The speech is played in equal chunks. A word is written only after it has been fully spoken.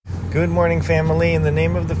Good morning, family, in the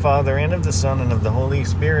name of the Father, and of the Son, and of the Holy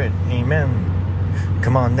Spirit. Amen.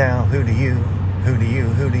 Come on now, who do you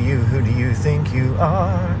think you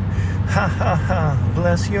are? Ha ha ha,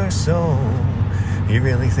 bless your soul. You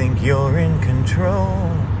really think you're in control?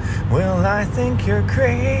 Well, I think you're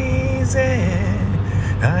crazy.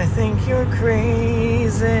 I think you're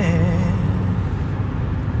crazy.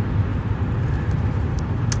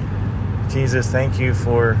 Jesus, thank you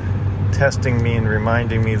for testing me and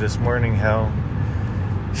reminding me this morning how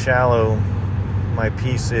shallow my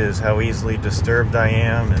peace is, how easily disturbed I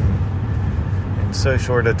am, and in so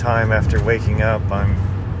short a time after waking up, I'm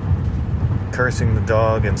cursing the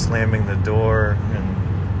dog and slamming the door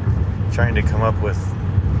and trying to come up with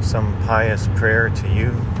some pious prayer to you.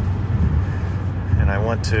 And I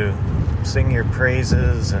want to sing your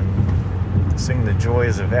praises and sing the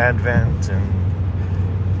joys of Advent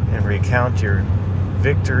and recount your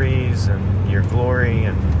victories and your glory,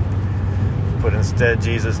 but instead,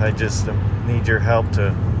 Jesus, I just need your help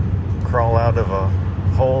to crawl out of a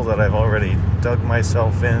hole that I've already dug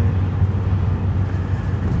myself in.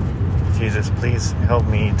 Jesus, please help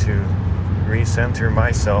me to recenter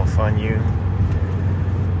myself on you.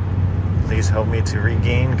 Please help me to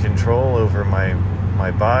regain control over my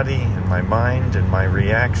body and my mind and my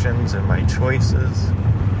reactions and my choices.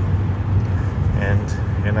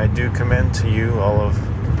 And I do commend to you all of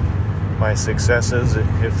my successes,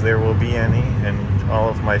 if there will be any, and all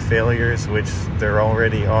of my failures, which there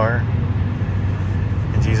already are.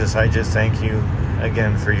 And Jesus, I just thank you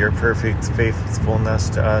again for your perfect faithfulness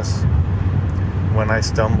to us. When I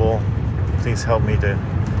stumble, please help me to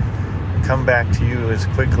come back to you as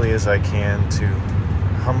quickly as I can, to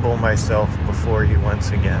humble myself before you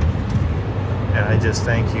once again. And I just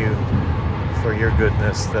thank you for your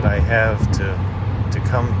goodness that I have to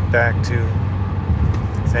come back to.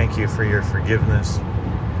 Thank you for your forgiveness.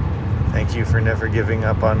 Thank you for never giving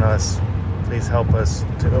up on us. Please help us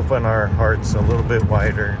to open our hearts a little bit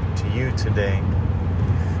wider to you today,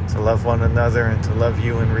 to love one another and to love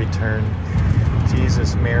you in return.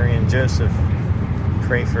 Jesus, Mary, and Joseph,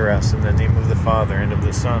 pray for us in the name of the Father, and of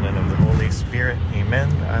the Son, and of the Holy Spirit.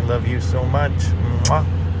 Amen. I love you so much. Mwah.